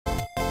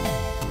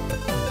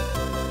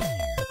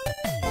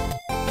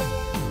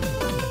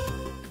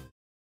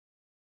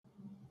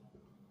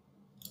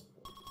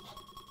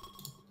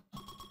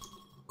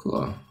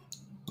Cool.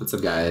 What's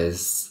up,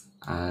 guys?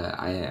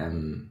 I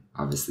am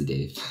obviously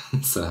Dave,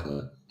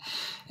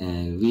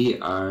 and we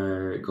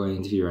are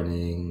going to be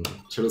running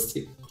Turtles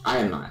 2. I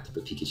am not,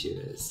 but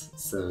Pikachu is.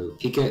 So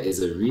Pika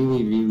is a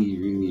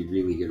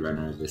really good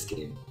runner of this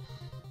game,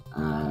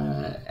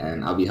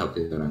 and I'll be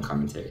helping out on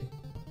commentary.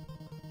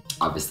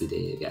 Obviously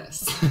Dave,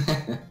 yes.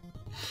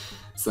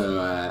 So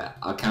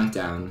I'll count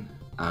down.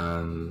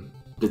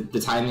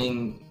 The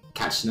timing,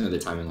 catch to know the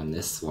timing on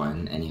this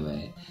one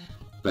anyway.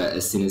 But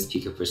as soon as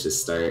Pika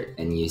pushes start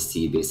and you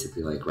see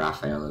basically like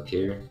Raphael up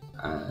here,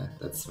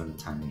 that's when the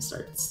timing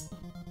starts.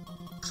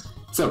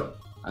 So,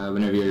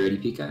 whenever you're ready,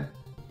 Pika,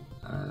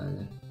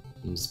 you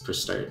can just push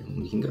start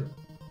and we can go.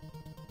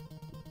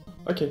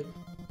 Okay.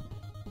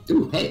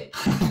 Ooh, hey!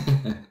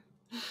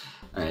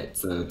 Alright,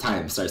 so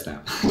time starts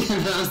now.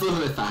 That was a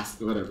little bit fast,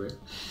 but whatever.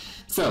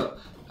 So,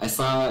 I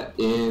saw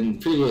in the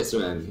previous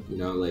run, you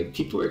know, like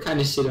people were kind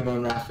of shitting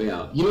on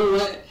Raphael. You know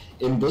what?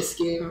 In this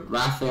game,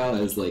 Raphael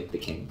is like the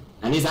king.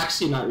 And he's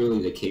actually not really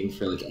the king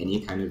for like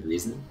any kind of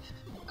reason.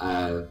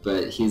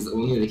 But he's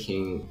only the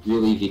king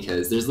really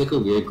because there's like a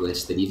weird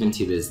glitch that even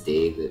to this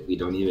day that we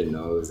don't even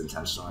know is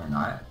intentional or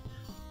not.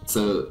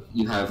 So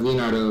you have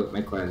Leonardo,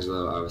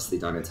 Michelangelo, obviously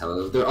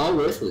Donatello. They're all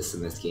worthless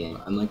in this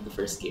game, unlike the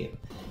first game.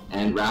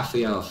 And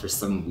Raphael, for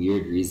some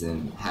weird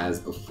reason, has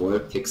a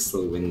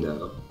 4-pixel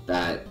window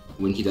that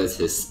when he does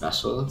his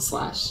special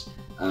slash,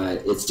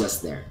 it's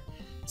just there.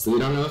 So we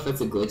don't know if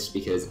that's a glitch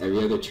because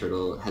every other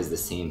turtle has the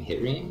same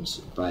hit range,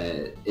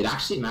 but it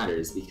actually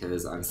matters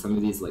because on some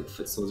of these like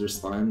foot soldier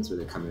spawns where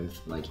they come in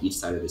from like each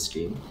side of the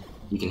screen,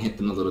 you can hit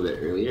them a little bit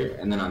earlier,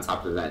 and then on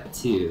top of that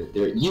too,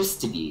 there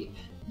used to be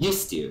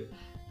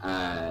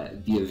a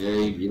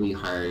really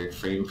hard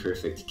frame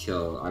perfect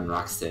kill on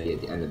Rocksteady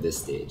at the end of this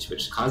stage,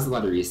 which caused a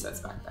lot of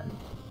resets back then.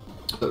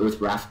 But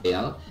with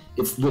Raphael,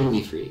 it's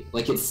literally free.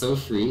 Like, it's so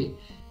free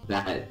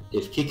that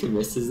if Pika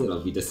misses it,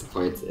 I'll be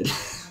disappointed.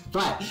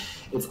 But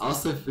it's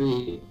also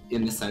free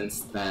in the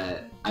sense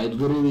that I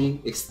literally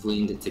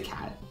explained it to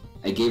Kat.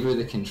 I gave her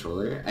the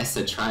controller, I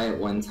said try it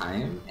one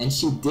time, and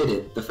she did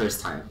it the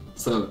first time.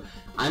 So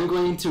I'm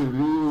going to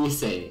really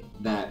say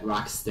that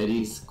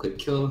Rocksteady's quick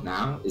kill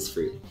now is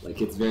free.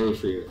 Like, it's very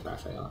free with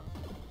Raphael.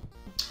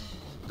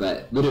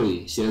 But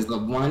literally, she has the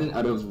 1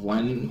 out of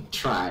 1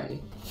 try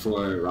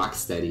for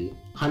Rocksteady.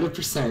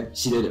 100%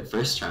 she did it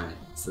first try,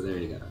 so there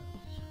you go.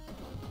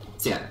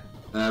 So yeah.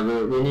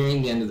 We're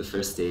nearing the end of the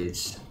first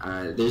stage.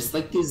 There's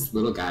like these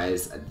little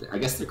guys, I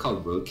guess they're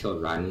called Roadkill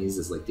Rodneys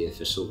is like the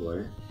official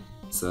lore.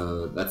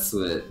 So that's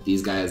what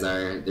these guys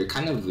are. They're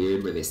kind of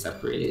weird where they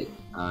separate.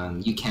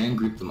 You can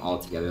group them all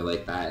together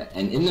like that.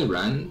 And in the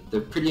run, they're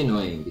pretty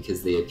annoying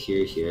because they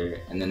appear here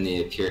and then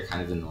they appear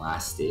kind of in the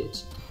last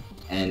stage.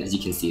 And as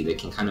you can see, they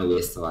can kind of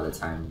waste a lot of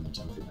time when they're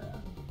jumping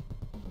around.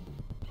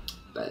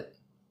 But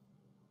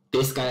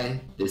base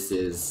guy,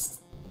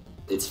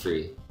 it's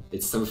free.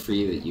 It's so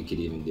free that you could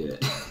even do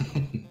it.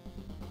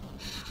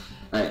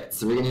 Alright,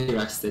 so we're gonna do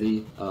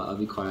Rocksteady. I'll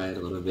be quiet a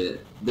little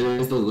bit. There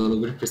is a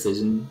little bit of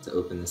precision to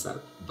open this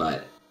up,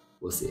 but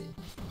we'll see.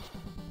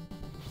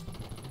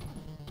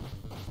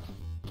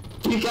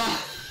 Pika!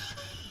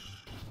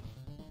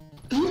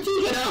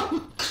 Pika,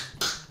 no!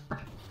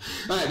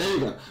 Alright, there we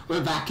go.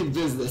 We're back in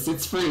business.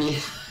 It's free.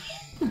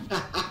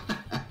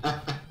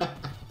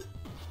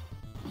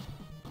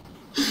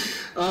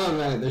 Oh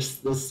man, there's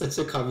such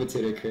a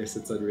commentator curse,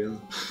 it's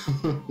unreal.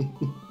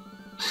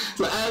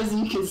 So as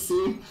you can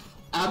see,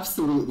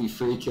 absolutely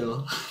free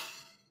kill.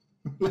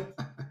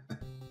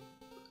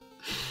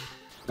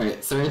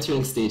 Alright, so we're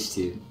entering stage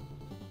 2.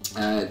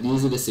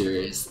 These are the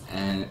sewers,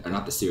 or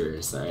not the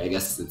sewers, sorry, I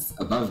guess it's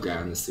above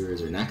ground, the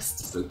sewers are next,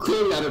 so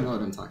clearly I don't know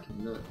what I'm talking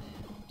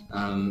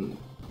about.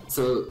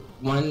 So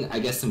one, I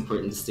guess,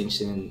 important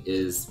distinction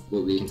is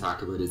what we can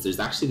talk about is there's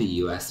actually the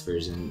US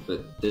version,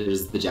 but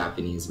there's the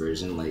Japanese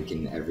version, like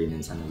in every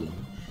Nintendo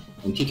game.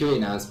 And Pika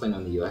right now is playing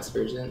on the US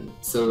version.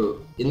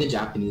 So in the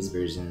Japanese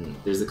version,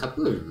 there's a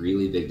couple of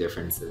really big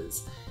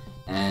differences.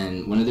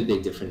 And one of the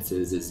big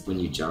differences is when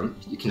you jump,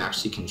 you can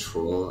actually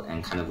control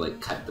and kind of like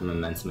cut the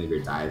momentum of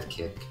your dive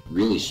kick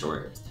really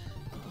short.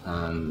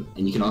 And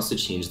you can also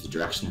change the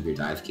direction of your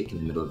dive kick in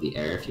the middle of the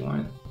air if you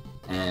want.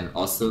 And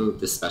also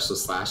the special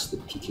slash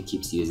that Pika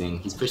keeps using,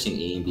 he's pushing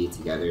A and B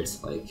together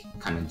to like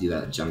kind of do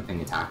that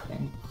jumping attack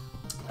thing.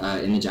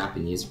 In the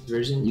Japanese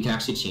version, you can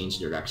actually change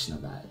the direction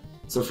of that.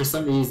 So for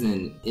some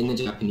reason, in the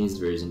Japanese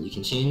version, you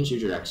can change your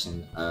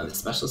direction of the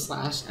special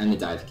slash and the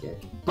dive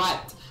kick.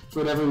 But for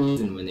whatever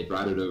reason, when they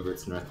brought it over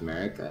to North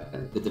America,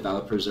 the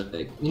developers are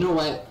like, you know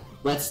what,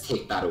 let's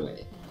take that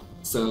away.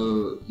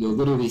 So you'll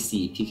literally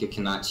see Pika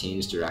cannot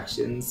change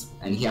directions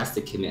and he has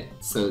to commit.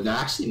 So that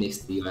actually makes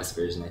the US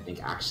version, I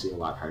think, actually a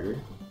lot harder.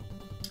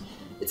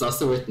 It's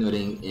also worth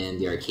noting in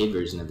the arcade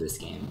version of this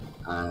game,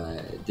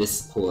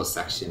 this whole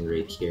section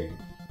right here,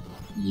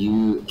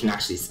 you can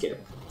actually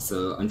skip.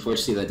 So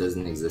unfortunately that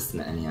doesn't exist in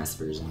the NES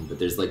version, but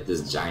there's like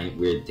this giant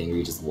weird thing where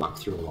you just walk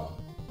through a wall.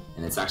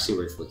 And it's actually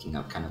worth looking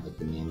up, kind of like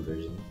the main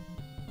version.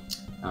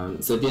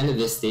 So at the end of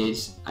this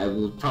stage, I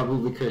will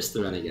probably curse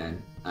the run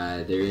again.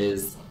 There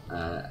is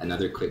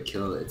another quick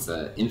kill. It's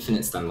a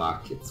infinite stun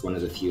lock. It's one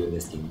of the few in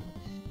this game,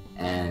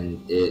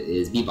 and it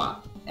is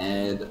Bebop.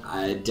 And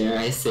dare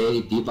I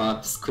say,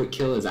 Bebop's quick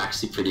kill is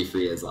actually pretty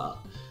free as well.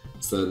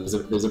 So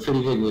there's a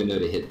pretty big window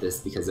to hit this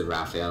because of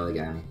Raphael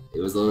again.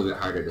 It was a little bit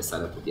harder to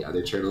set up with the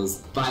other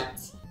turtles,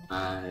 but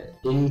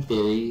in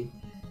theory,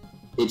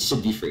 it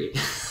should be free.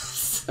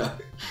 So,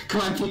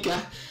 come on,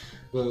 Pika!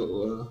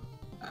 Well,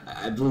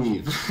 I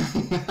believe.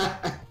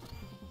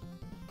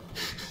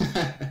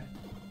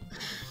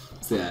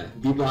 So yeah,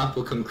 Bebop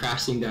will come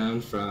crashing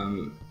down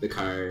from the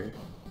car.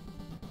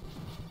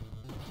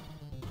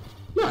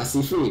 Yeah,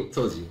 see, free,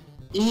 told you.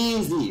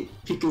 Easy!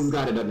 Pika's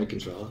got it under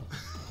control.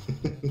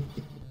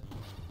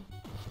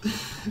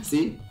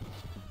 See?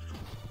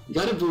 You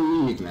gotta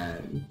believe,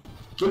 man.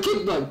 Look,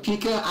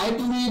 Pika, I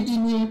believed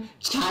in you,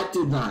 chat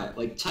did not.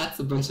 Like, chat's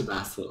a bunch of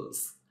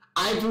assholes.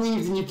 I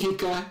believed in you,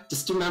 Pika,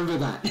 just remember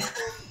that.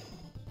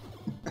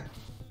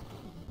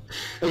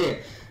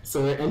 Okay,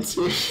 so we're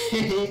entering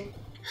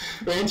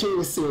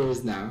the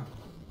sewers now.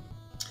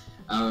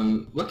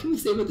 What can we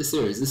say about the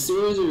sewers? The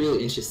sewers are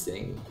really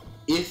interesting.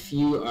 If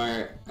you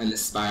are an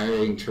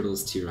aspiring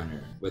Turtles 2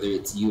 runner, whether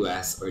it's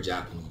US or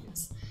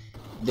Japanese,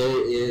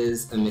 there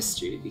is a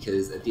mystery,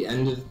 because at the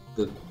end of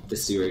the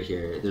sewer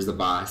here, there's a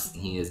boss,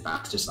 and he is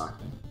Baxter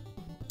Stockman.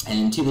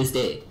 And to this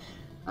day,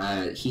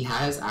 he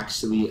has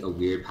actually a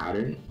weird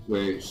pattern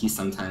where he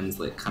sometimes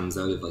like comes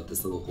out of like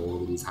this little hole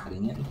that he's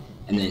hiding in,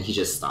 and then he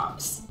just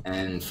stops.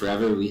 And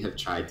forever we have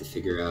tried to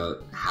figure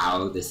out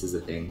how this is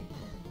a thing,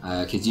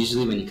 because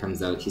usually when he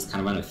comes out, he's kind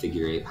of on a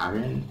figure 8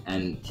 pattern,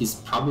 and he's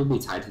probably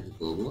tied to the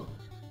global.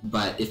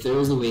 But if there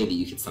was a way that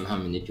you could somehow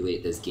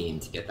manipulate this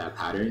game to get that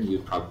pattern, you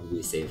would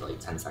probably save like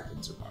 10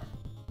 seconds or more.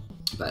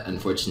 But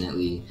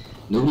unfortunately,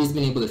 nobody's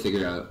been able to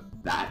figure out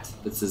that.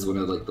 This is one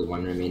of like the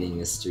one remaining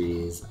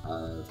mysteries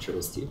of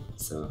Turtles 2.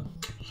 So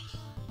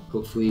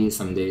hopefully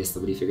someday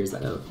somebody figures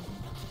that out.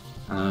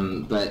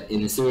 But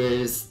in the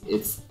sewers,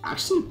 it's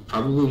actually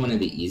probably one of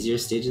the easier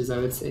stages, I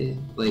would say.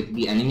 Like,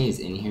 the enemies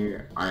in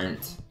here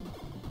aren't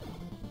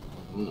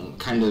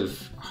kind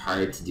of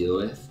hard to deal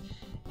with.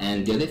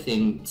 And the other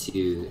thing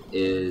too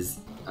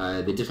is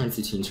the difference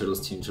between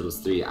Turtles 2 and Turtles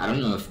 3. I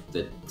don't know if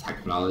the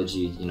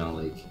technology, you know,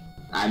 like,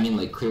 I mean,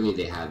 like, clearly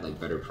they had like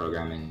better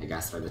programming, I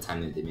guess, by the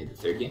time that they made the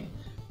third game.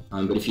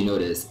 But if you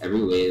notice,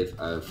 every wave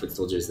of foot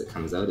soldiers that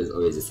comes out is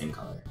always the same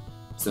color.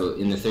 So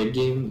in the third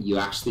game, you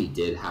actually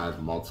did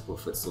have multiple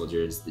foot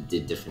soldiers that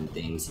did different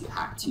things you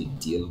had to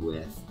deal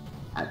with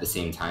at the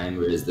same time,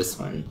 whereas this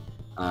one,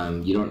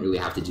 you don't really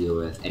have to deal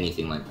with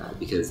anything like that,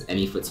 because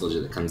any foot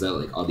soldier that comes out,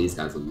 like, all these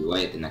guys will be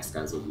white, the next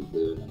guys will be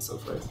blue, and so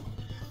forth.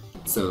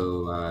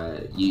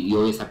 So you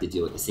always have to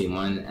deal with the same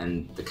one,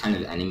 and the kind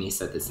of enemy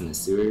set that's in the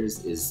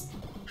sewers is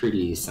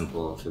pretty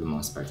simple for the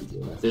most part to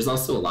deal with. There's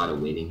also a lot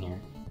of waiting here.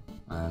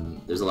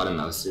 There's a lot of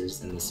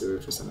mousers in the sewer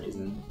for some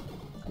reason.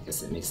 I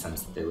guess it makes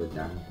sense that they live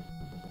down here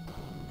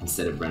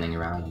instead of running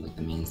around in like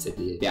the main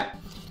city. Yeah,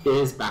 here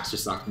is Baxter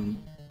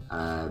Stockman.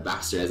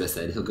 Baxter, as I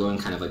said, he'll go in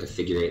kind of like a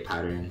figure 8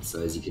 pattern,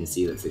 so as you can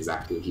see, that's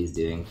exactly what he's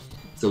doing.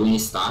 So when he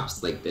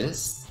stops like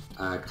this,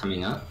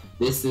 coming up,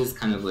 this is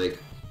kind of like,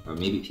 or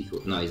maybe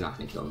Pico, no, he's not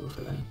going to kill him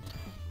before then.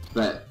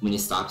 But when he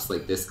stops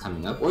like this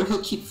coming up, or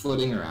he'll keep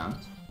floating around.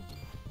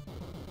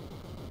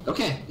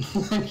 Okay,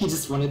 he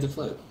just wanted to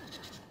float.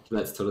 So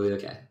that's totally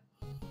okay.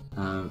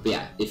 But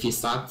yeah, if he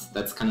stopped,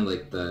 that's kind of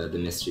like the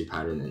mystery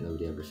pattern that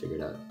nobody ever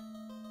figured out.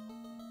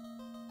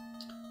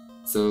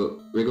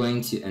 So we're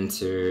going to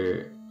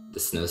enter the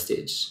snow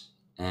stage,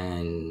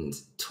 and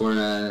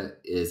Tora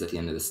is at the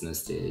end of the snow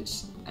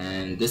stage,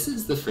 and this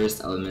is the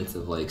first element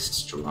of like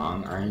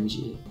strong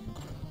RNG.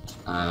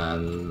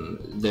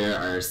 There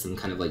are some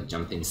kind of like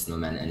jumping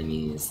snowman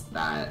enemies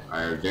that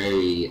are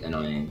very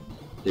annoying.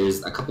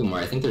 There's a couple more.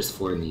 I think there's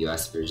 4 in the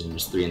US version,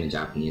 there's 3 in the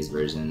Japanese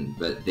version,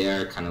 but they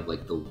are kind of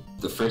like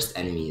the first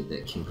enemy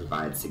that can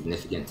provide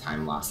significant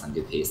time loss on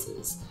good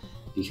paces.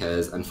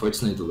 Because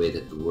unfortunately the way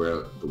that the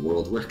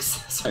world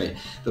works, sorry,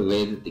 the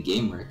way that the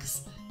game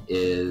works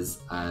is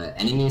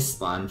enemies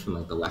spawn from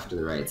like the left or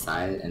the right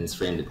side, and it's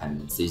frame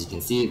dependent. So as you can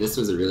see, this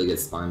was a really good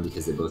spawn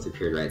because they both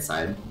appeared right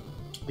side.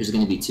 There's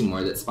going to be 2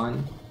 more that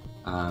spawn.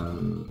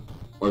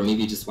 Or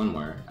maybe just 1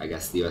 more. I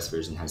guess the US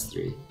version has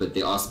 3, but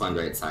they all spawn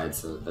right side,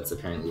 so that's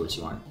apparently what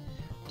you want.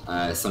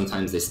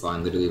 Sometimes they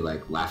spawn literally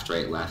like left,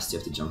 right, left, so you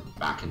have to jump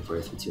back and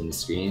forth between the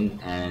screen,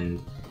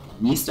 and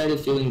we started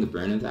feeling the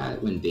burn of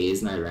that when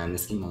Baze and I ran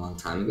this game a long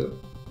time ago,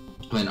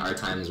 when our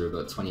times were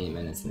about 28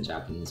 minutes in the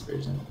Japanese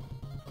version.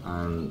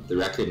 The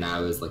record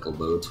now is like a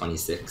low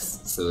 26,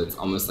 so it's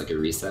almost like a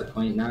reset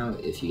point now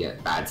if you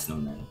get bad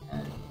snowmen,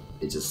 and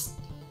it just,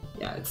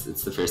 yeah, it's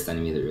the first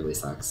enemy that really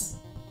sucks.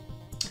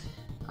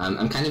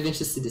 I'm kind of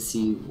interested to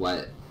see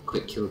what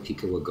quick kill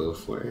Pika will go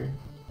for.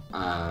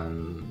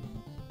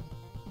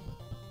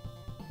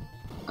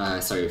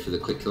 Sorry, for the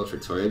quick kill for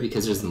Tora,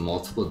 because there's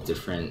multiple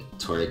different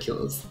Tora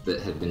kills that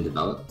have been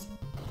developed.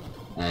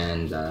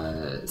 And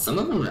some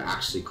of them are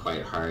actually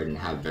quite hard and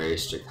have very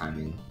strict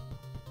timing.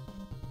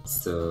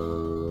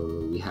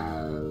 So we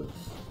have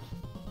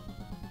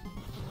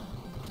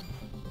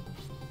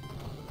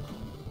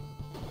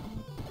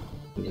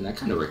mean, that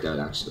kind of worked out,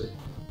 actually.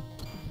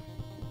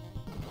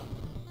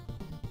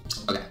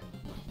 Okay.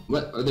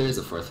 What? Oh, there is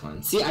a fourth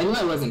one. See, I knew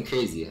I wasn't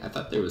crazy. I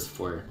thought there was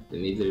 4, but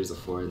maybe there's a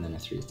 4 and then a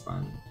 3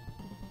 spawn.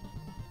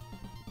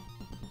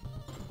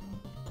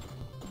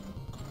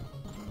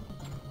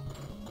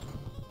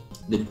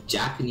 The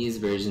Japanese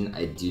version,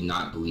 I do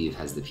not believe,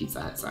 has the Pizza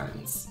Hut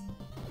signs.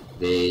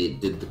 They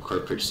did the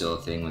corporate chill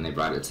thing when they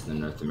brought it to the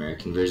North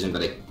American version,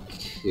 but I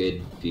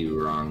could be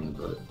wrong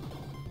about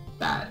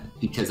that.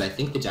 Because I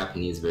think the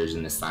Japanese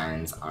version, the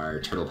signs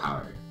are Turtle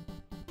Power.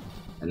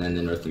 And then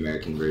the North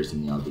American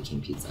version, they all became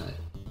Pizza Hut.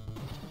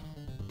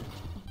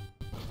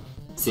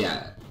 So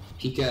yeah,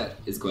 Pika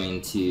is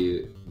going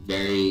to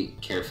very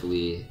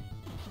carefully,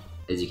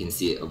 as you can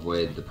see,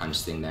 avoid the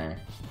punch thing there.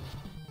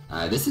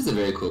 This is a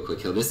very cool quick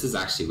kill. This is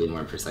actually way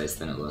more precise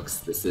than it looks.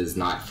 This is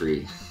not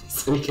free,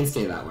 so we can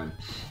say that one.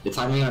 The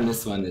timing on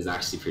this one is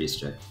actually pretty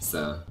strict,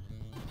 so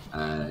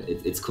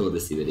it's cool to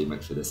see that he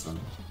went for this one.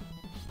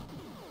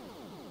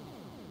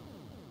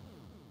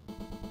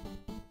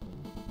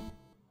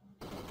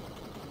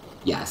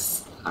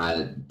 Yes,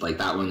 like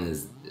that one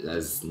is,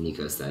 as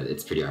Nico said,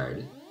 it's pretty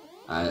hard.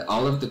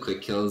 All of the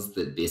quick kills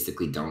that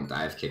basically don't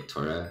dive kick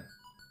Tora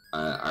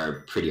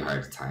are pretty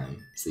hard to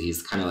time. So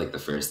he's kind of like the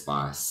first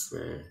boss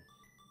where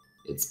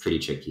it's pretty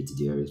tricky to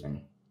do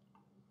everything.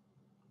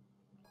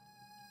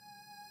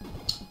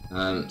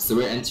 So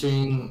we're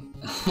entering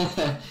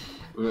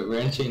we're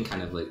entering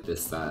kind of like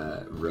this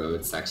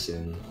road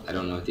section. I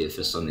don't know what the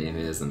official name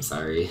is, I'm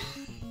sorry.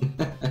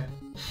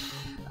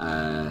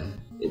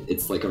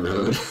 It's like a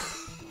road.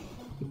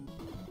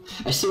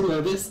 I should know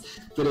this,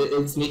 but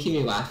it's making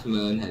me laugh in my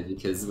own head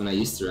because when I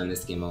used to run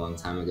this game a long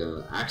time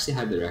ago, I actually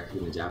had the record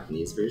in the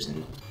Japanese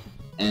version.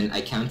 And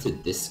I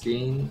counted this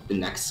screen, the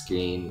next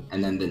screen,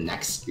 and then the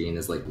next screen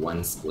as like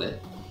one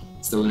split.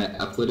 So when I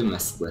uploaded my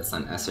splits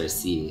on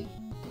SRC,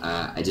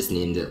 I just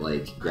named it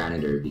like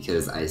Granitor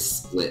because I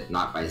split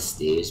not by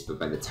stage, but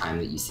by the time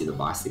that you see the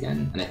boss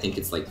again. And I think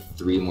it's like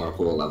 3 more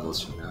whole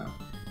levels from now.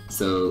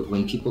 So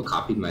when people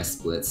copied my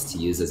splits to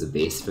use as a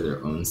base for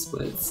their own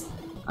splits,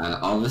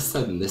 all of a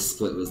sudden this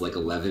split was like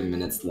 11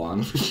 minutes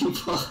long for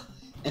people.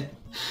 And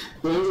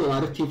there was a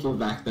lot of people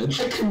back then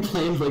that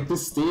complained like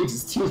this stage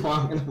is too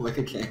long, and I'm like,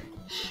 okay,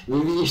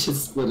 maybe you should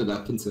split it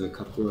up into a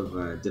couple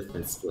of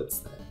different splits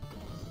there.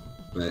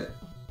 But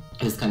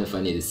it was kind of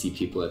funny to see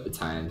people at the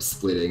time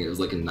splitting. It was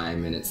like a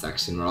 9-minute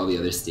section where all the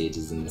other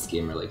stages in this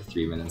game are like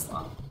 3 minutes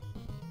long.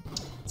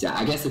 So yeah,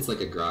 I guess it's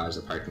like a garage,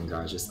 a parking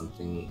garage or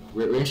something.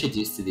 We're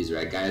introduced to these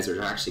red guys, which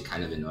are actually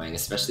kind of annoying,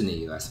 especially in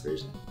the US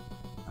version.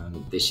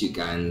 They shoot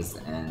guns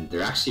and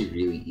they're actually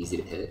really easy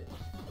to hit.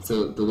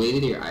 So the way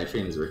that your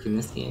iframes work in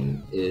this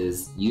game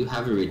is you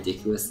have a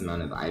ridiculous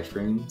amount of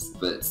iframes,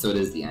 but so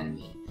does the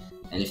enemy.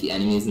 And if the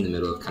enemy is in the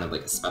middle of kind of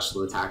like a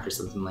special attack or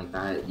something like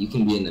that, you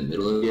can be in the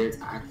middle of your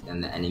attack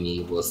and the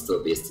enemy will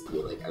still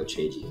basically like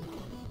outtrade you.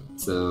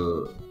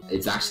 So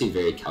it's actually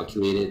very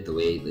calculated the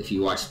way, if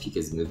you watch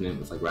Pika's movement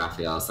with like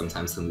Raphael,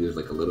 sometimes he'll move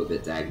like a little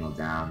bit diagonal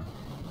down.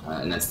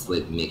 And that's to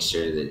like make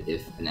sure that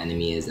if an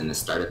enemy is in the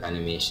startup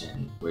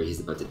animation where he's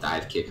about to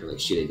dive kick or like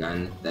shoot a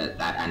gun, that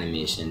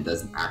animation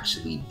doesn't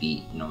actually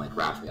beat, you know, like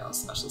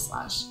Raphael's special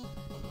slash.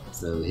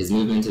 So his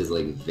movement is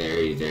like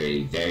very,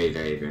 very, very,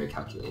 very, very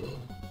calculated.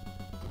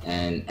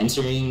 And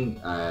entering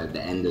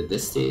the end of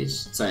this stage,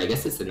 sorry, I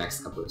guess it's the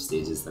next couple of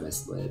stages that I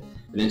split.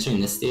 But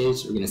entering this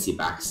stage, we're gonna see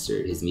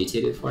Baxter, his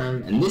mutated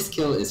form, and this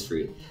kill is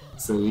free.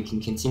 So we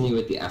can continue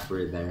with the F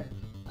word there.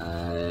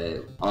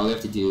 All we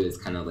have to do is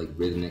kind of like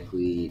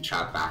rhythmically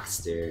trap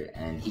Baxter,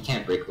 and he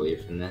can't break away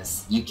from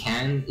this. You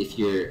can, if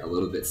you're a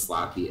little bit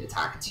sloppy,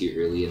 attack too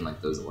early and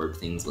like those orb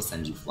things will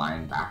send you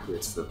flying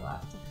backwards to the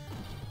left.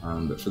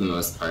 But for the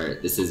most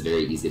part, this is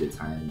very easy to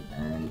time,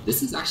 and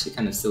this is actually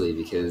kind of silly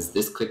because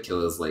this quick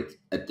kill is like,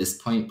 at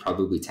this point,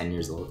 probably 10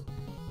 years old.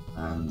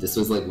 This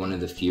was like one of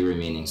the few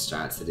remaining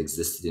strats that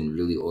existed in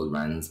really old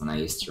runs when I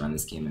used to run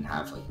this game and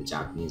have like the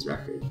Japanese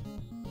record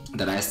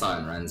that I saw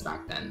in runs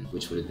back then,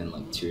 which would have been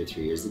like 2 or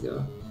 3 years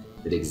ago,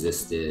 that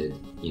existed,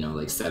 you know,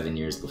 like 7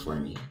 years before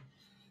me.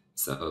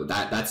 So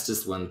that's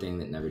just one thing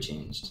that never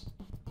changed.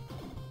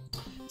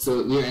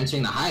 So we are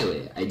entering the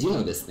highway. I do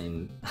know this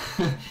thing,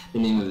 the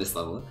name of this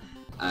level.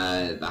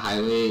 The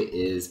highway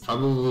is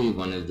probably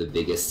one of the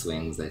biggest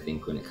swings, I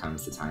think, when it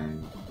comes to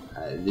time.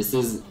 This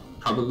is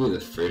probably the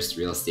first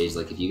real stage,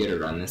 like if you get a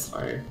run this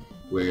far,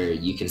 where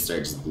you can start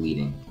just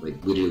bleeding.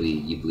 Like literally,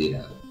 you bleed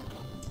out.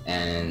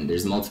 And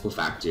there's multiple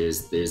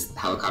factors. There's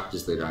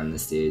helicopters later on in the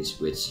stage,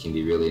 which can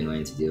be really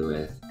annoying to deal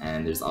with.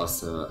 And there's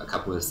also a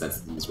couple of sets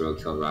of these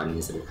roadkill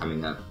Rodneys that are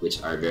coming up,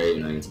 which are very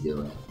annoying to deal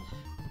with.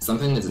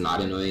 Something that's not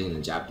annoying in the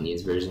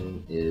Japanese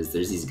version is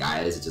there's these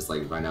guys that just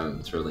like run out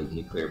and throw like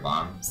nuclear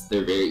bombs.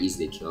 They're very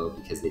easy to kill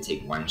because they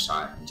take one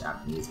shot in the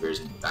Japanese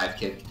version with dive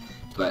kick,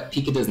 but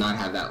Pika does not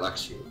have that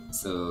luxury.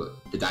 So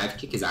the dive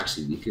kick is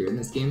actually weaker in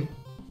this game.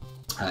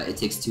 It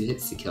takes 2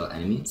 hits to kill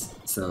enemies.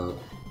 So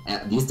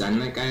these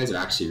dynamite guys are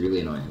actually really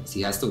annoying. So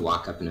he has to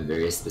walk up in a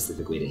very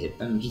specific way to hit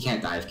them. He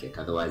can't dive kick,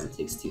 otherwise it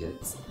takes 2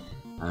 hits.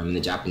 In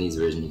the Japanese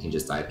version, you can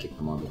just dive kick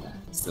them all to death.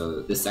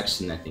 So this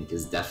section, I think,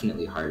 is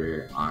definitely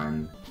harder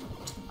on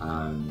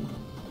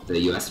the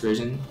US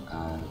version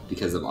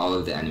because of all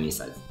of the enemy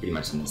sets pretty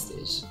much in this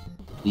stage.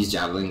 These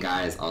javelin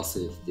guys also,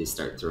 if they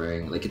start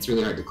throwing, like, it's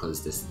really hard to close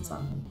distance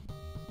on them.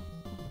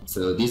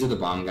 So these are the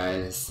bomb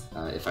guys,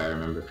 if I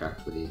remember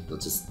correctly. They'll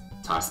just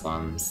toss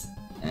bombs,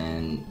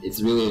 and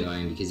it's really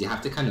annoying because you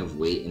have to kind of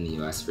wait in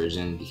the US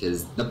version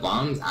because the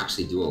bombs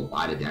actually do a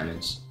lot of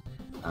damage.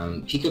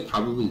 Pika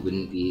probably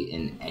wouldn't be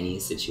in any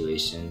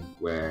situation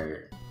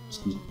where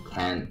he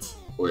can't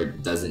or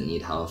doesn't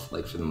need health,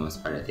 like, for the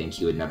most part. I think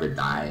he would never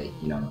die,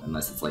 you know,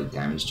 unless it's like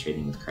damage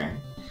trading with Krang.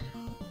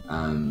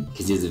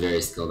 Because he's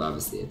very skilled,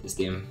 obviously, at this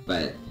game.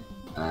 But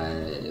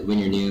when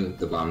you're new,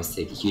 the bombs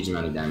take a huge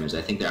amount of damage.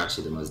 I think they're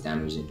actually the most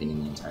damaging thing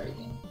in the entire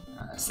game.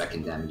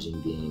 Second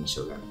damaging being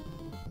Shogun.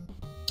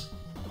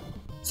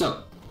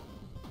 So,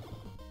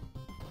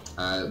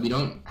 we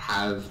don't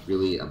have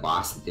really a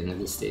boss at the end of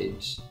this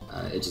stage.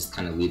 It just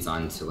kind of leads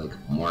on to like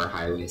more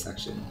highway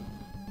section.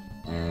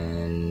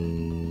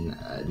 And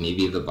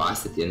maybe the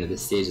boss at the end of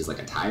this stage is like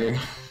a tire.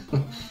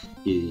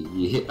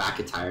 you hit back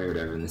a tire or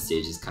whatever, and the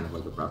stage is kind of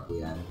like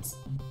abruptly ends.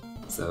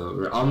 So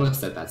we're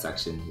almost at that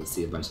section. You'll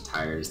see a bunch of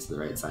tires to the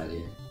right side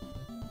here.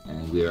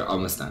 And we are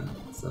almost done.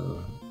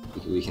 So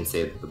we can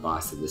say that the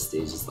boss of this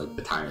stage is like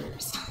the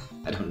tires.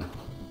 I don't know.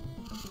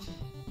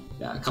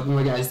 Yeah, a couple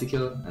more guys to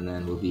kill, and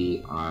then we'll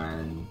be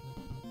on,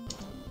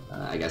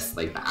 I guess,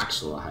 like the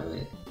actual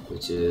highway,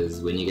 which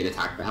is when you get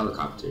attacked by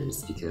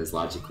helicopters, because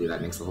logically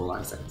that makes a whole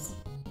lot of sense.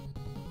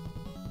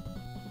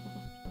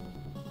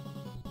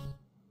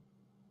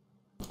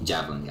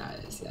 Javelin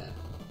guys, yeah.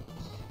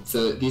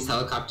 So these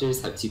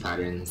helicopters have two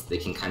patterns. They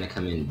can kind of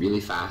come in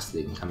really fast,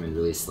 they can come in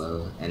really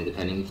slow, and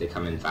depending if they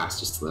come in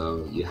fast or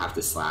slow, you have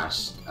to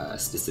slash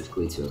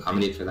specifically to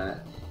accommodate for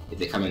that. If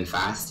they come in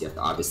fast, you have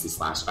to obviously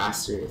slash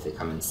faster. If they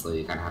come in slow,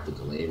 you kind of have to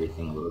delay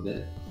everything a little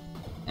bit.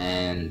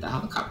 And the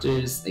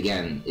helicopters,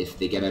 again, if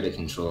they get out of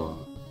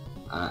control,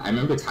 I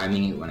remember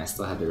timing it when I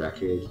still had the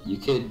record. You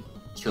could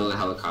kill a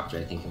helicopter,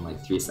 I think, in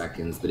like 3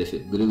 seconds, but if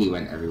it literally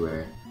went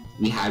everywhere,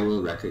 we had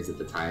world records at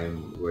the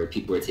time where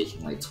people were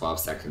taking like 12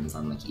 seconds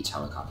on like each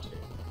helicopter.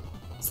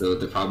 So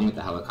the problem with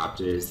the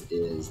helicopters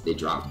is they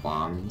drop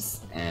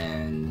bombs,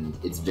 and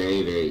it's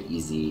very, very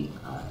easy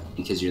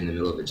because you're in the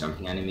middle of a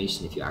jumping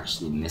animation. If you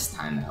actually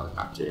mistime the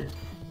helicopter,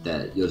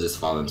 that you'll just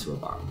fall into a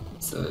bomb.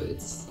 So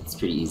it's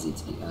pretty easy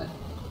to do that.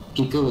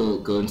 Pika will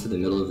go into the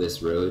middle of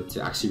this road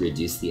to actually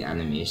reduce the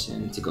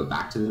animation to go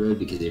back to the road,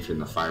 because if you're in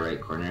the far right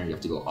corner, you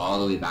have to go all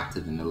the way back to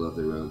the middle of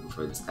the road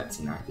before this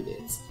cutscene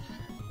activates.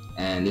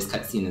 And this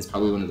cutscene is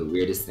probably one of the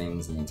weirdest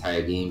things in the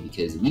entire game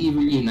because we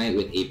reunite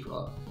with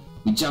April.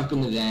 We jump in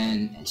the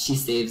van, and she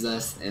saves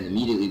us, and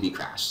immediately we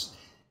crash.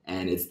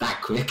 And it's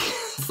that quick.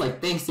 It's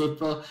like, thanks,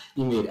 April,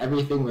 you made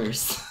everything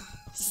worse.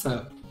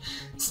 So,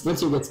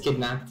 Splinter gets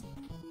kidnapped.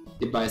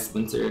 Goodbye,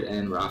 Splinter,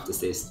 and we're off to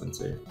save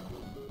Splinter.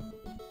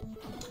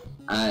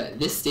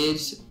 This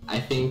stage, I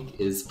think,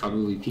 is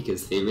probably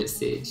Pika's favorite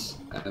stage.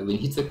 When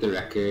he took the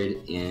record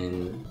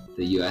in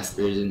the US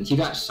version, he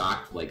got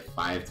shocked like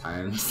 5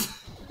 times,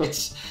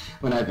 which,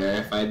 when I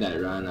verified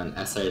that run on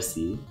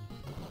SRC,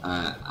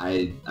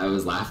 I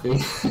was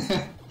laughing.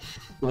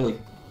 Like,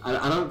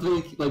 I don't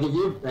think, like, if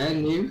you're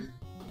brand new,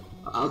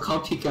 I'll call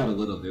Pika out a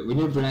little bit. When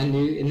you're brand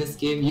new in this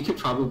game, you could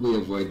probably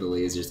avoid the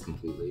lasers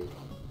completely.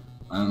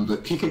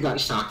 But Pika got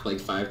shocked like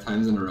 5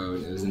 times in a row,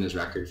 and it was in his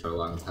record for a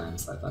long time,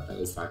 so I thought that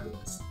was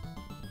fabulous.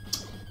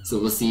 So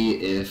we'll see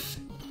if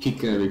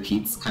Pika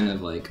repeats kind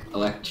of like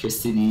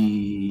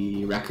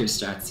electricity record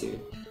strats here.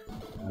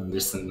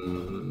 There's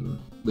some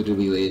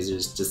literally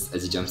lasers just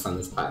as he jumps on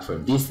this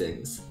platform, these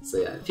things. So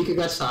yeah, Pika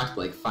got shocked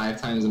like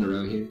 5 times in a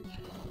row here.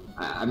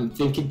 I'm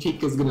thinking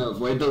Pika's gonna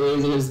avoid the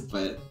lasers,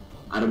 but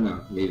I don't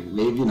know,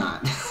 maybe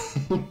not.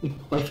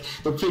 Like,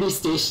 they're pretty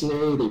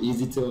stationary, they're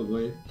easy to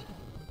avoid.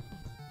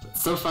 But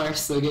so far,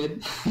 so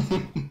good.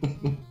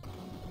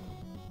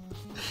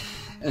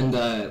 And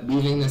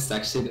leaving this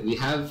section, we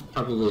have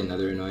probably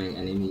another annoying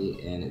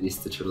enemy in at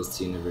least the Turtles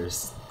 2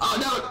 universe. Oh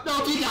no,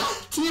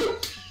 Pika! 2!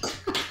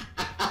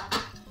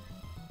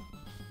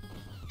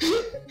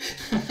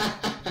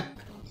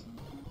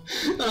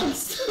 Oh,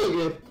 so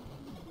good.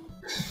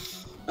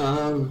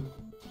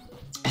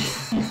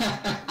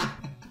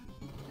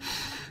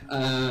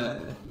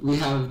 We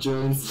have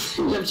drones.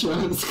 We have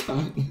drones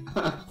coming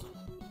up,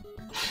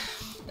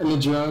 and the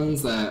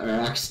drones are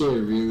actually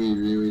a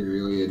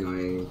really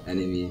annoying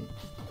enemy.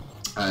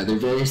 They're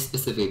very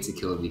specific to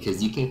kill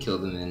because you can kill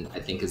them in, I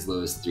think, as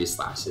low as 3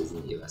 slashes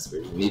in the US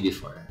version, maybe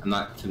 4. I'm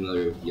not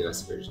familiar with the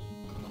US version.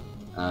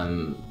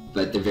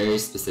 But they're very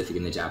specific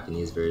in the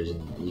Japanese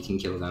version, and you can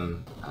kill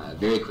them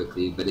very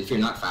quickly, but if you're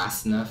not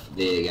fast enough,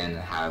 they again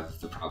have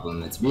the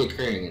problem that's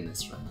reoccurring in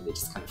this run. They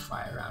just kind of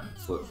fly around and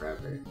float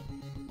forever.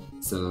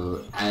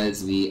 So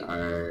as we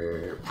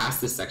are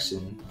past this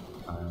section,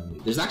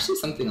 there's actually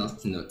something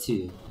else to note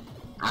too.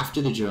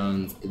 After the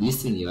drones, at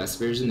least in the US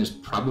version, there's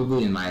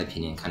probably, in my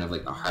opinion, kind of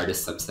like the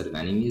hardest subset of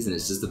enemies, and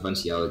it's just a bunch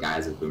of yellow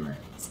guys with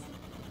boomerangs.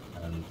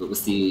 But we'll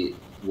see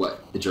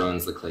what the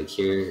drones look like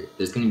here,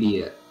 there's going to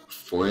be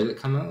 4 that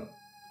come out,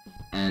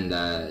 and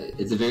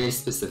it's a very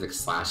specific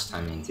slash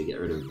timing to get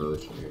rid of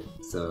both here.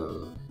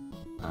 So,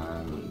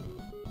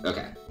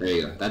 okay, there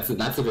you go. That's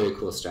a very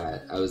cool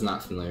strat. I was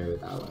not familiar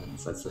with that one,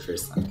 so that's the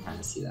first time I kind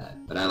of see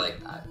that. But I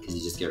like that, because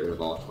you just get rid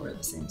of all 4 at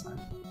the same time.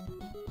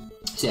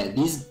 So yeah,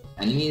 these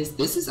enemies,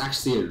 this is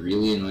actually a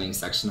really annoying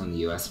section on the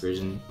US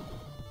version.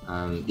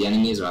 The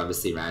enemies are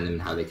obviously random in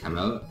how they come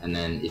out, and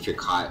then if you're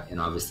caught in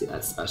obviously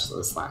that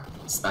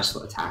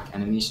special attack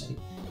animation,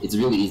 it's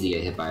really easy to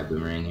get hit by a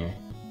boomerang here.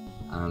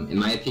 In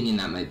my opinion,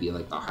 that might be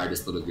like the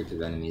hardest little group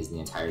of enemies in the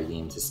entire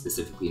game to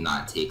specifically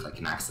not take like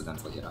an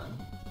accidental hit on.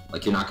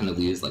 Like, you're not going to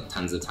lose like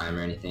tons of time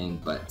or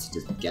anything, but to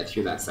just get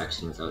through that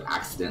section without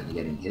accidentally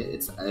getting hit,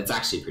 it's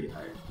actually pretty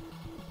hard.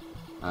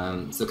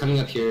 So coming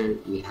up here,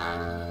 we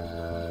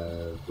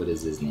have, what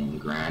is his name,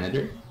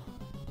 Granitor.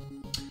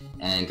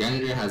 And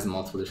Granitor has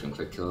multiple different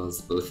quick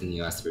kills, both in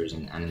the US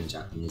version and in the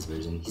Japanese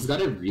version. He's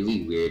got a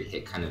really weird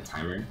hit kind of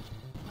timer.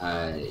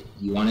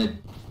 You want to...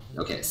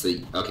 Okay,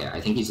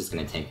 I think he's just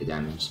going to tank the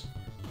damage.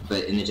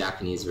 But in the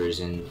Japanese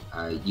version,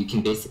 you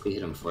can basically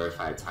hit him 4 or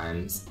 5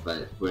 times,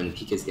 but when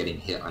Pika's getting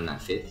hit on that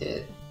 5th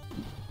hit,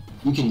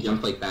 you can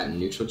jump like that in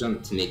neutral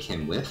jump to make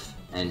him whiff,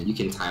 and you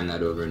can time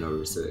that over and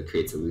over so it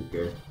creates a loop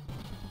here.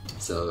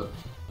 So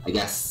I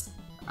guess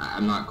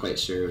I'm not quite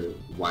sure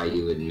why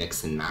you would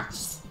mix and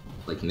match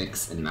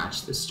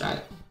this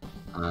strat,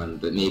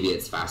 but maybe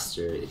it's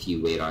faster if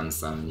you wait on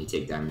some and you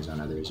take damage on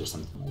others or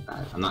something like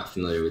that. I'm not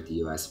familiar with the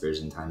US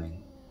version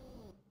timing.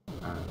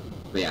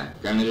 But yeah,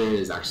 Granitor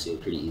is actually a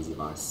pretty easy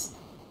boss.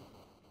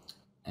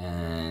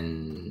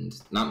 And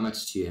not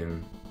much to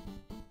him.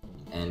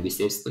 And we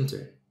save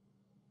Splinter.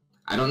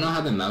 I don't know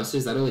how the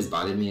Mousers, that always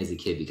bothered me as a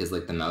kid, because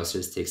like the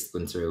Mousers take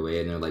Splinter away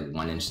and they're like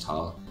 1 inch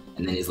tall,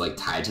 and then he's like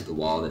tied to the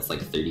wall that's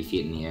like 30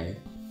 feet in the air.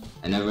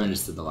 I never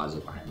understood the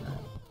logic behind that.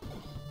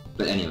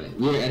 But anyway,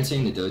 we are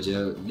entering the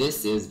dojo.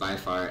 This is by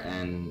far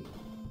and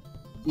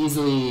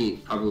easily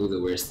probably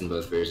the worst in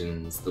both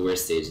versions, the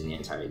worst stage in the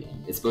entire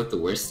game. It's both the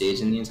worst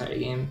stage in the entire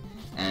game,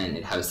 and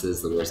it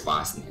houses the worst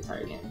boss in the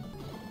entire game.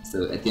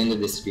 So at the end of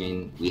this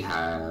screen, we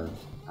have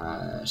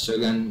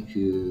Shogun,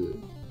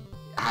 who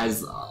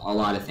has a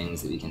lot of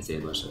things that we can say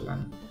about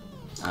Shogun.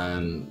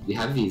 We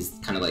have these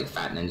kind of like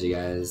fat ninja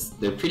guys.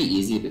 They're pretty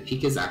easy, but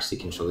Pika's actually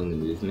controlling the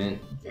movement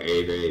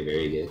very, very,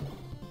 very good.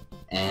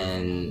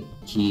 And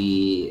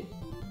he,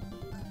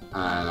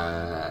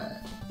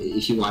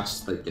 if you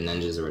watch like the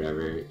ninjas or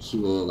whatever, he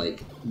will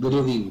like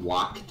literally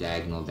walk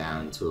diagonal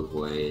down to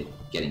avoid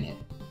getting hit.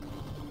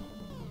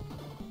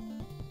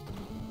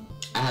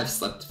 I have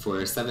slept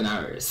for 7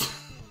 hours.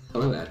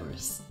 Hello,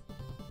 Edwards.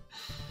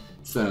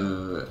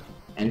 So,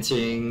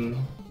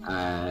 entering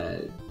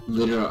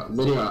later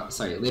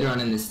on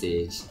in this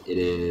stage, it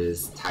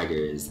is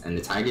tigers, and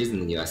the tigers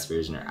in the US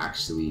version are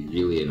actually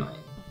really annoying.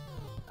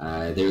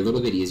 They're a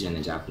little bit easier in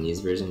the Japanese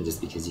version just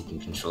because you can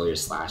control your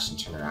slash and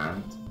turn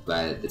around,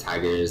 but the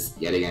tigers,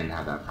 yet again,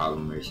 have that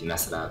problem where if you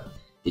mess it up,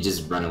 they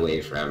just run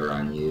away forever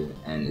on you,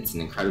 and it's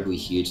an incredibly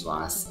huge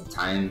loss of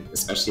time,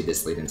 especially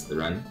this late into the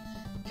run,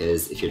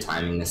 because if you're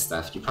timing this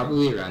stuff, you're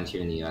probably around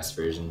here in the US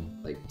version,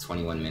 like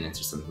 21 minutes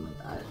or something like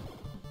that.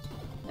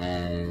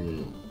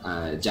 And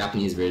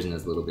Japanese version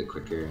is a little bit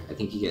quicker. I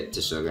think you get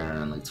to Shogun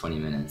around like 20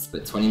 minutes,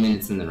 but 20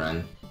 minutes in the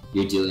run,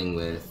 you're dealing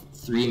with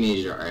 3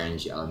 major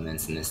RNG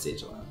elements in this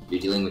stage alone. You're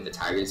dealing with the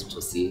tigers, which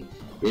we'll see.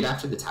 Right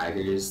after the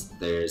tigers,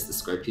 there's the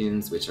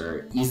scorpions, which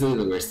are easily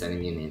the worst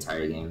enemy in the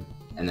entire game.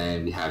 And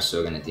then we have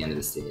Shogun at the end of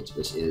the stage,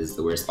 which is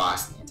the worst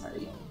boss in the entire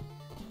game.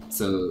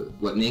 So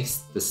what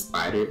makes the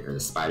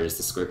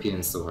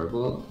scorpions so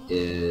horrible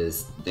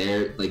is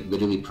they're like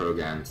literally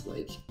programmed to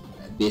like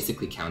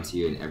basically counter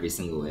you in every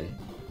single way.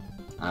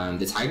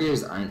 The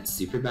tigers aren't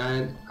super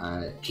bad.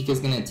 Pika's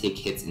gonna take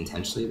hits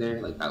intentionally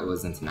there, like that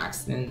wasn't an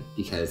accident,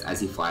 because as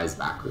he flies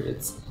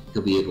backwards,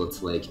 he'll be able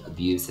to like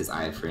abuse his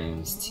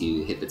iframes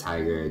to hit the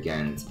tiger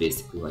again to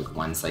basically like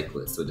one cycle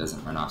it so it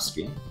doesn't run off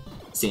screen.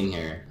 Same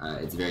here,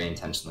 it's very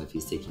intentional if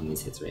he's taking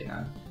these hits right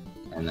now.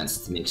 And that's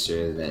to make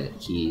sure that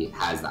he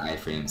has the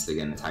iframe so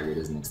again the tiger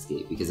doesn't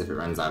escape, because if it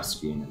runs off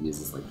screen it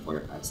loses like 4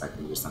 or 5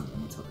 seconds or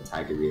something until the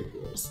tiger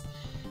reappears.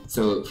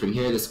 So from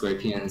here the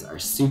scorpions are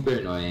super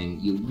annoying.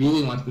 You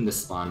really want them to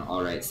spawn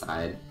all right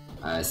side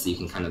so you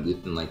can kind of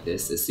loop them like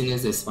this. As soon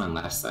as they spawn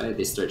left side,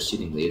 they start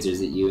shooting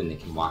lasers at you and they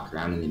can walk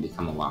around and they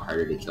become a lot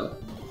harder to kill.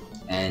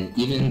 And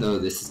even though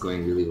this is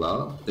going really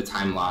well, the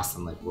time lost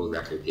on like world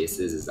record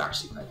paces is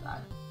actually quite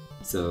bad.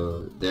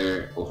 So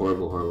they're a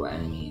horrible, horrible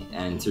enemy.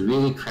 And to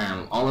really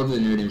cram all of the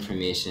nerd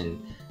information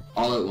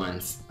all at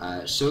once,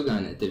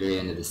 Shogun at the very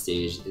end of the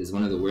stage is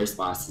one of the worst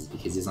bosses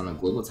because he's on a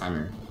global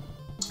timer.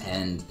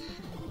 And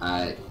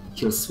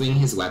he'll swing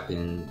his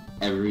weapon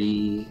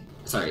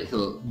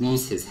he'll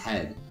lose his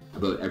head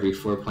about every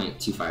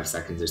 4.25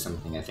 seconds or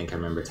something. I think I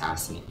remember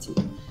tasking it to.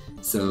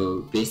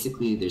 So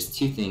basically there's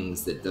 2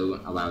 things that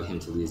don't allow him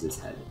to lose his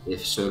head.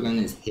 If Shogun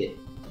is hit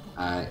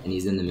and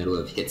he's in the middle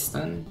of hit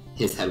stun,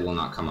 his head will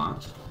not come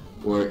off.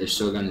 Or if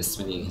Shogun is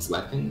swinging his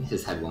weapon,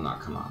 his head will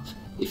not come off.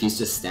 if he's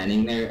just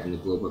standing there and the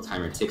global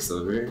timer ticks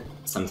over,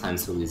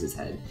 sometimes he'll lose his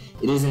head.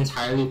 It is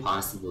entirely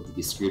possible to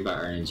be screwed by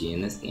RNG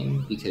in this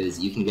game because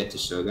you can get to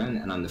Shogun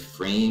and on the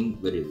frame,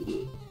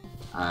 literally,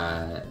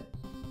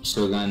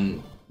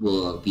 Shogun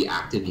will be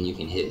active and you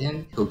can hit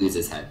him, he'll lose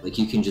his head. Like,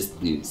 you can just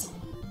lose.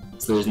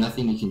 So there's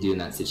nothing you can do in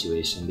that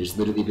situation. There's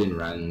literally been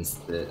runs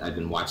that I've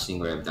been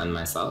watching or I've done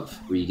myself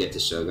where you get to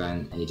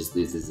Shogun and he just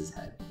loses his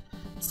head.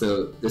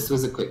 So this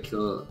was a quick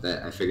kill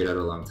that I figured out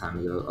a long time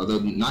ago. Although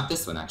not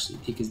this one actually.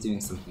 Pika's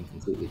doing something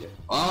completely different.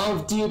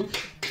 Oh, dude,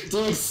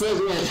 so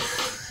good.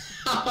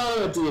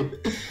 Oh,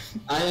 dude,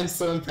 I am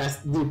so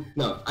impressed. Dude,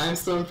 no, I am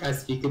so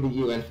impressed, Pika, that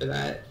you went for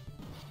that.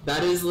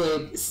 That is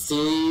like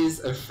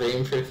series of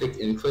frame perfect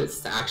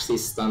inputs to actually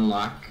stun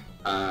lock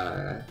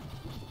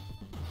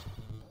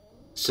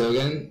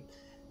Shogun.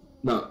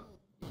 No,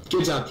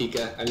 good job,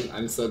 Pika.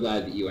 I'm so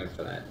glad that you went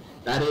for that.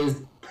 That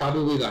is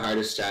probably the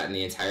hardest strat in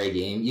the entire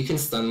game. You can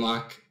stun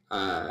lock,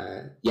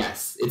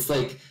 yes, it's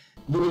like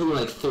literally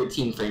like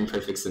 13 frame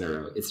perfects in a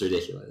row. It's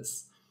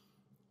ridiculous.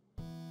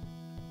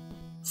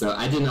 So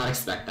I did not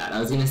expect that. I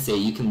was gonna say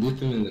you can loop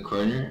him in the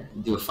corner,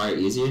 do a far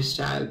easier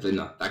strat, but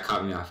no, that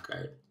caught me off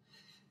guard.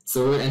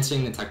 So we're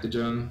entering the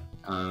Technodrome.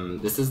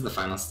 This is the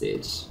final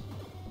stage.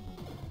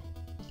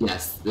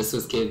 Yes, this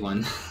was Cave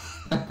 1.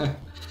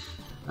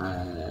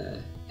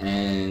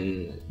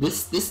 And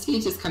this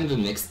stage is kind of a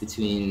mix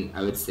between,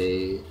 I would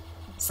say,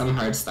 some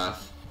hard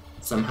stuff,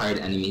 some hard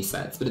enemy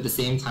sets, but at the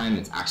same time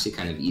it's actually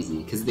kind of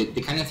easy because they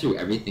kind of threw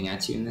everything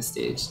at you in this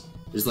stage.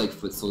 There's like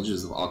foot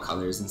soldiers of all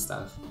colors and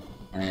stuff,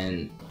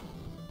 and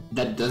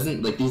that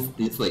doesn't, like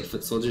these like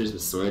foot soldiers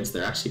with swords,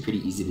 they're actually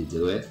pretty easy to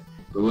deal with,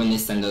 but when they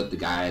send out the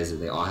guys or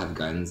they all have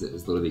guns, it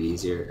was a little bit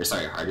easier, or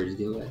sorry, harder to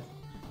deal with.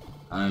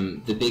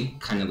 The big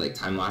kind of like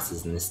time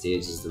losses in this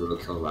stage is the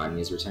roadkill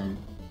Rodney's return.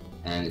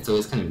 And it's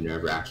always kind of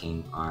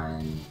nerve-wracking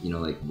on, you know,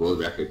 like world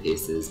record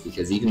paces,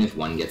 because even if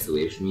one gets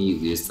away from you,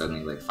 you lose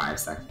suddenly like 5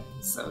 seconds.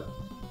 So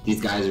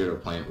these guys are at a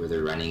point where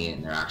they're running it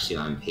and they're actually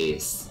on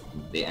pace.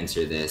 They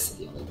enter this,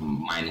 you know, like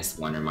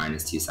 -1 or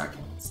 -2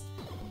 seconds.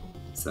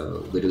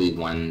 So literally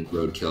one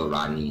roadkill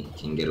Rodney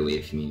can get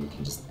away from you,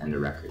 can just end a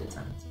record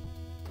attempt.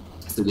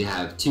 So we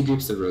have 2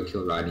 groups of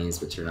roadkill Rodneys,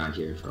 which are not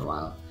here for a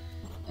while.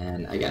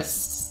 And I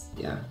guess,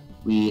 yeah,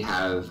 we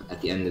have at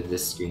the end of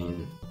this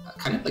screen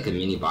kind of like a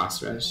mini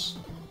boss rush.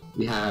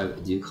 We have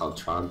a dude called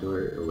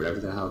Trogdor, or whatever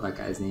the hell that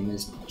guy's name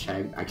is.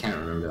 I can't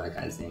remember that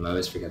guy's name. I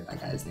always forget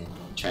that guy's name.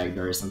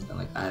 Tragdor or something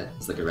like that.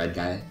 He's like a red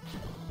guy.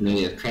 And then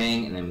we have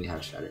Krang, and then we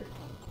have Shredder.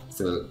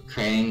 So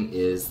Krang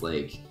is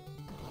like,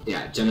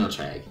 yeah, General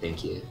Trag,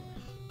 thank you.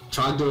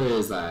 Trogdor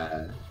is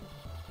a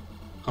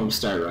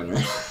Homestar Runner.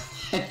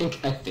 I think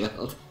I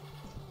failed.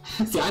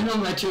 See, I know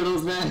my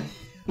turtles, man.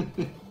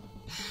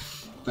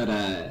 But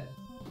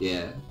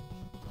yeah.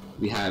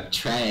 We have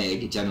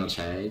Trag, General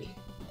Trag.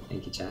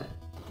 Thank you, chat.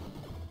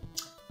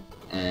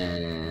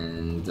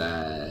 And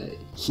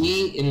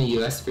he, in the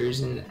US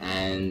version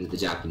and the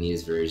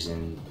Japanese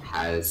version,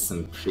 has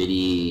some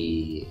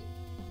pretty...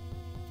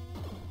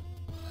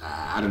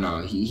 I don't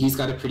know, he's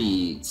got a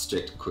pretty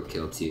strict quick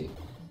kill too.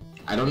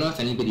 I don't know if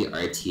anybody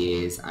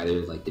RTAs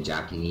either like the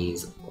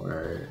Japanese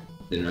or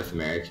the North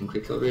American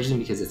quick kill version,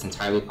 because it's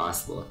entirely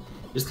possible.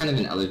 There's kind of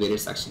an elevator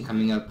section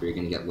coming up where you're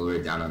going to get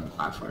lowered down on the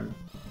platform,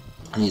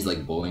 and these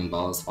like bowling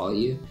balls follow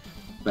you.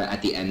 But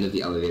at the end of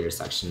the elevator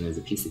section, there's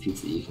a piece of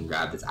pizza that you can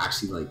grab that's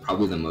actually like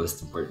probably the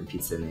most important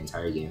pizza in the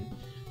entire game.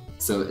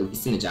 So at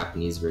least in the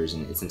Japanese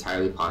version, it's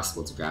entirely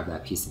possible to grab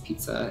that piece of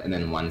pizza and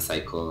then one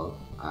cycle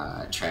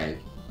Trag.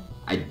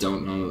 I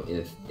don't know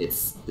if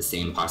it's the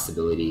same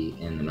possibility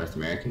in the North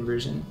American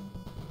version,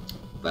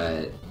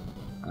 but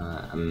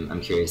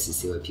I'm curious to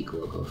see what Pika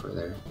will go for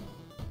there.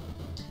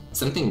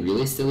 Something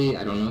really silly,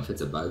 I don't know if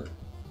it's a bug.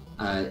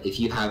 If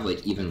you have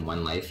like even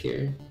 1 life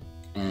here,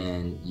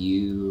 and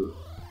you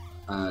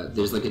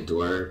there's like a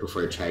door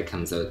before a Trag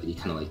comes out that he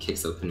kind of like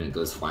kicks open and it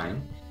goes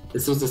flying.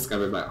 This was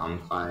discovered by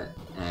Omclot,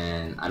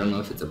 and I don't know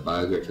if it's a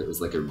bug or if it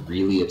was like a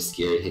really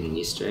obscure hidden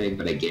Easter egg,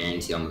 but I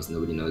guarantee almost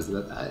nobody knows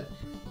about that.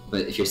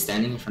 But if you're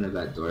standing in front of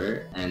that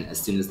door, and as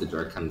soon as the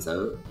door comes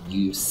out,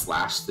 you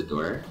slash the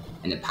door,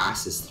 and it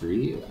passes through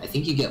you, I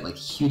think you get like a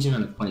huge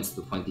amount of points to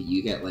the point that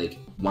you get like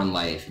 1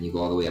 life, and you go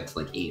all the way up to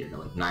like 8 or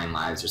like 9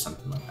 lives or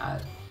something like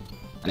that.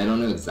 And I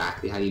don't know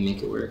exactly how you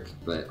make it work,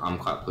 but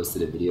Omclot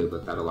posted a video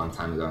about that a long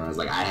time ago, and I was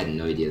like, I had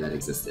no idea that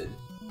existed.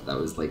 That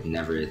was like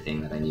never a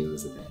thing that I knew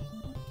was a thing.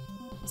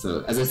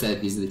 So as I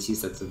said, these are the 2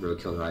 sets of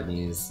roadkill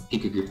Rodneys.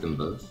 Pika grouped them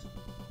both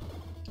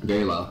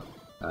very well.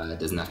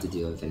 Doesn't have to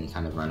deal with any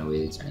kind of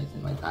runaways or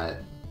anything like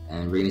that.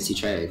 And we're going to see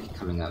Trag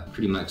coming up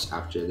pretty much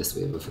after this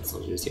wave of foot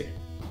soldiers here.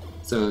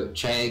 So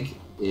Trag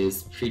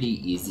is pretty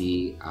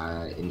easy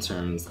in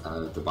terms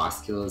of the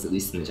boss kills, at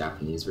least in the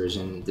Japanese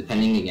version.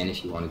 Depending again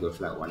if you want to go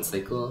for that 1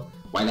 cycle.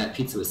 Why that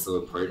pizza was so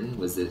important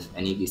was if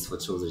any of these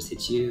foot soldiers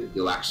hit you,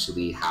 you'll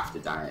actually have to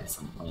die at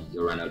some point.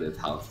 You'll run out of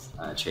health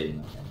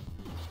trading with them.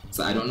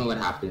 So I don't know what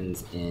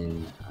happens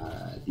in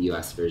the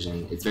US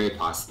version. It's very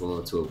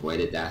possible to avoid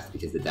a death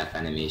because the death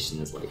animation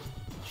is like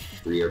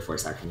 3 or 4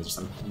 seconds or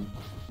something.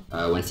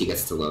 Once he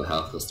gets to low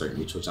health, he'll start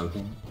neutral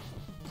jumping.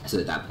 So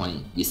at that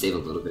point, you save a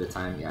little bit of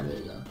time. Yeah, there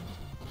you go.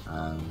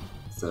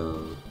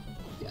 So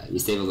yeah, you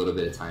save a little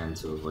bit of time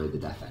to avoid the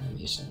death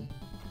animation.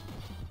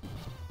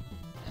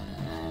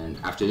 And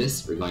after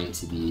this, we're going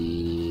to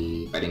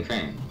be fighting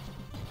Krang.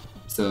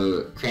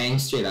 So Krang,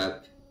 straight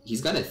up,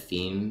 he's got a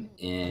theme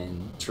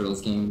in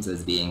Turtles games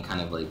as being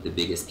kind of like the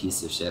biggest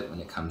piece of shit when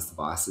it comes to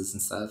bosses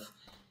and stuff.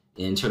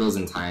 In Turtles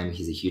in Time,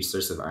 he's a huge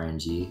source of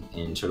RNG.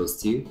 In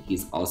Turtles 2,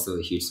 he's also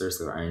a huge source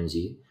of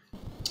RNG.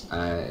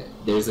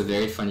 There's a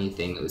very funny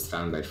thing that was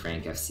found by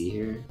Frank FC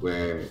here,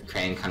 where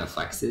Krang kind of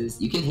flexes.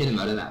 You can hit him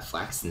out of that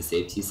flex and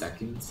save 2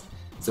 seconds.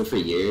 So for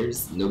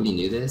years, nobody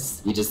knew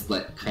this. We just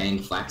let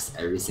Krang flex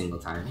every single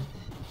time.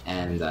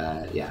 And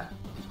yeah,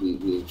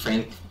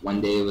 Frank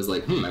one day was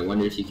like, I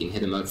wonder if you can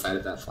hit him outside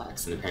of that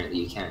flex, and apparently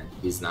you can.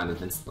 He's not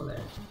invincible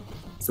there.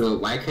 So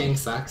why Krang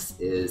sucks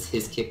is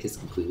his kick is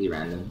completely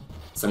random.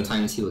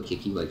 Sometimes he will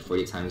kick you like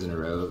 40 times in a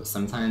row.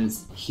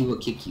 Sometimes he will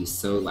kick you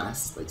so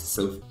less, like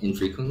so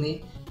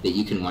infrequently, that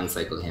you can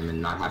one-cycle him and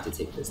not have to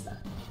take this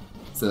back.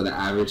 So the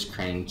average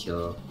Krang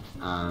kill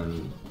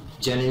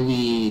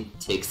generally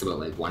takes about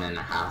like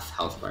 1.5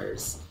 health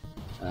bars.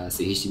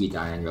 So he should be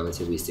dying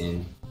relatively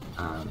soon.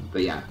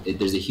 But yeah,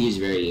 there's a huge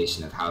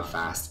variation of how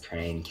fast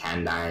Krang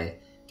can die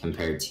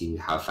compared to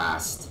how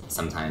fast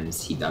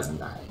sometimes he doesn't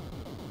die.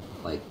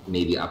 Like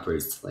maybe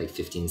upwards to like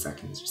 15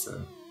 seconds or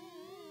so.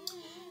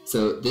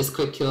 So this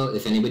quick kill,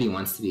 if anybody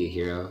wants to be a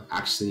hero,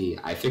 actually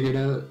I figured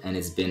out, and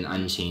it's been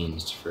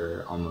unchanged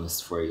for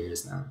almost 4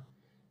 years now.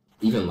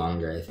 Even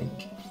longer, I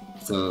think.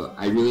 So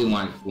I really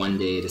want one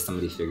day to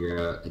somebody figure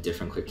out a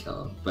different quick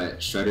kill, but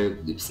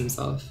Shredder loops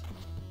himself,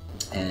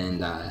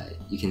 and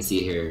you can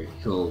see here,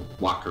 he'll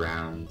walk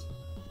around.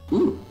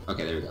 Ooh,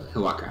 okay, there we go,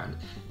 he'll walk around.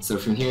 So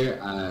from here,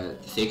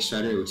 the fake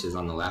Shredder, which is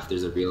on the left,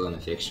 there's a real and a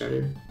fake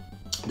Shredder.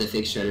 The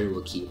fake Shredder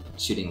will keep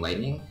shooting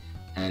lightning,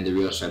 and the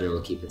real Shredder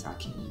will keep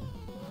attacking you.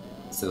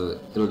 So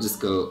it'll just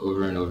go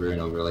over and over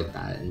and over like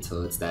that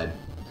until it's dead,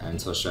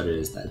 until Shredder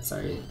is dead,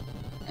 sorry.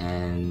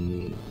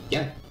 And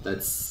yeah,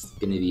 that's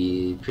gonna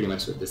be pretty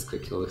much what this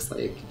quick kill looks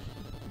like.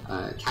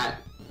 Cat,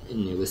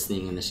 and you're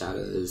listening in the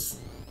shadows,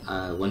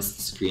 once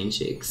the screen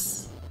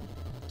shakes,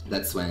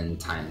 that's when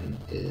time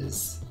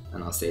is,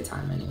 and I'll say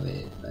time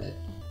anyway, but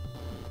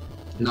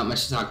not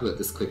much to talk about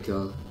this quick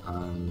kill.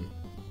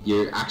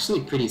 You're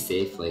actually pretty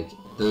safe, like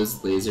those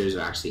lasers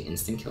are actually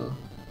instant kill.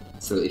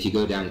 So if you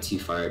go down too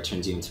far, it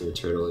turns you into a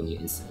turtle and you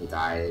instantly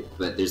die,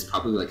 but there's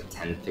probably like a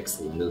 10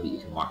 pixel window that you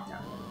can walk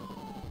down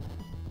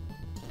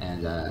there.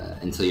 And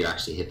until you're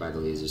actually hit by the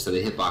laser. So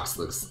the hitbox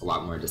looks a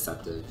lot more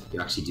deceptive.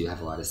 You actually do have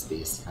a lot of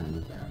space to kind of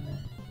move around there.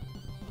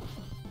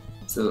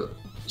 So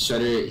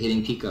Shredder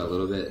hitting Pika a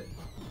little bit.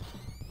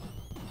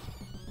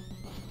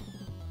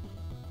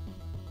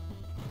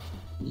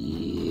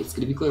 Yeah, it's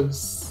gonna be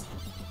close.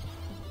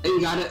 Oh,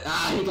 you got it!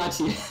 Ah, he got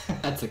you!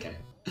 That's okay.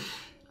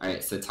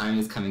 Alright, so time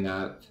is coming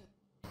up.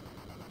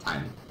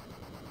 Time.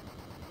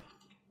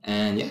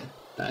 And yeah,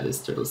 that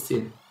is Turtles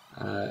 2.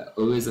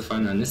 Always a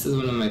fun run. This is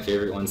one of my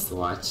favorite ones to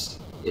watch.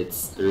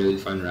 It's a really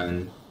fun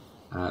run.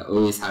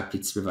 Always happy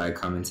to provide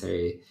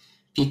commentary.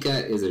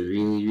 Pika is a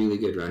really, really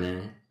good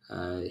runner.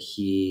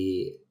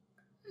 He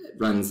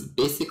runs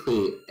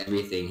basically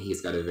everything.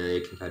 He's got a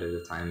very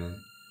competitive time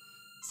in.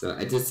 So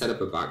I did set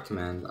up a bot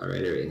command. I'll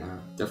write it right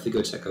now. Definitely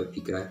go check out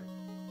Pika.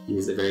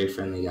 He's a very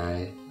friendly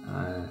guy.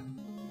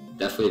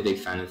 Definitely a big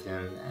fan of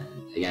him,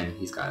 and again,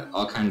 he's got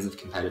all kinds of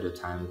competitive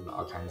times in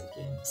all kinds of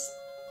games.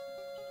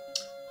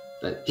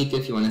 But Pika,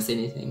 if you want to say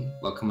anything,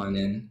 welcome on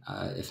in.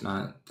 If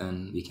not,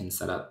 then we can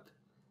set up.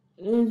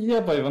 Yeah,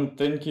 Ivan,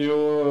 thank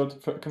you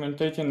for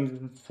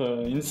commentating,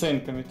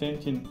 insane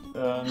commentating,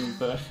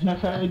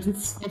 and I did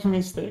some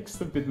mistakes,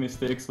 stupid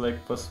mistakes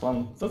like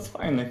 +1. That's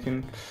fine, I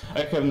think.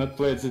 I have not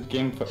played that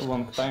game for a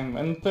long time,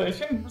 and I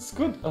think it's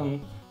good.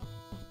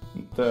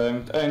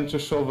 And to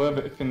show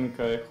everything,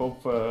 I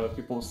hope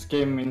people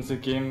scam in the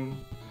game,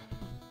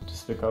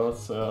 just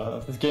because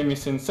this game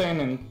is insane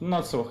and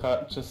not so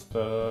hard, just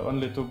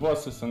only 2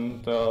 bosses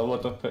and a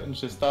lot of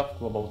RNG stuff,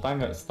 global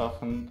timer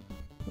stuff, and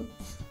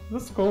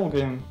that's a cool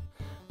game,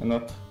 and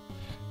not.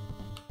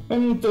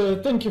 And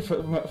thank you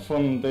for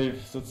fun,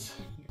 Dave, that's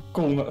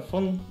cool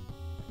fun.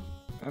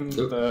 And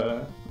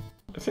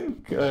I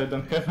think I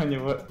don't have any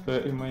word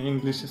in my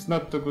English, it's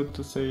not too good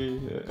to say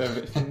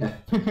everything.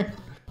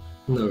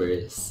 No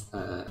worries.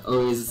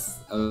 Always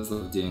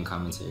love doing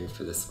commentary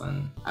for this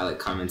one. I like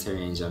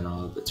commentary in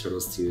general, but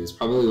Turtles 2 is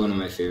probably one of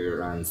my favorite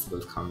runs to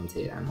both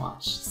commentate and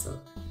watch. So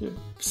yeah,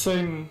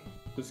 same.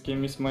 This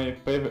game is my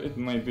favorite,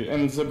 maybe,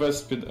 and the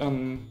best speed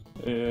on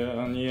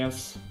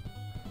NES.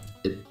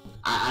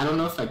 I don't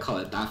know if I call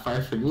it that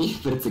far for me,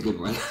 but it's a good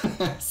one.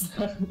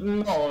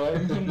 No, I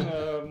mean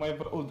my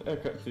old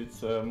record.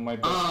 It's my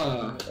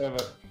best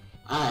ever.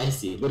 I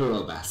see.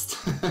 Literal best.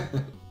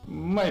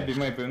 Maybe,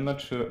 I'm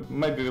not sure.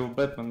 Maybe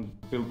Batman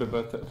will be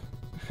better.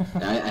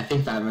 I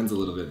think Batman's a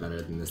little bit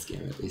better than this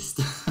game, at least.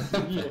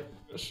 Yeah,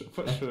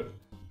 for sure.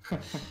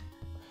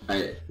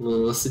 Alright,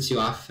 we'll switch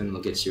you off and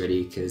we'll get you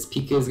ready because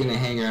Pika is gonna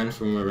hang around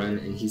for more run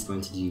and he's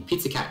going to do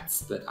Pizza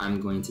Cats, but I'm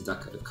going to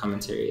duck out of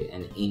commentary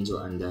and Angel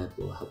Undead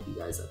will help you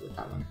guys out with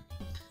that one.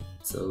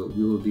 So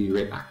we will be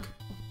right back.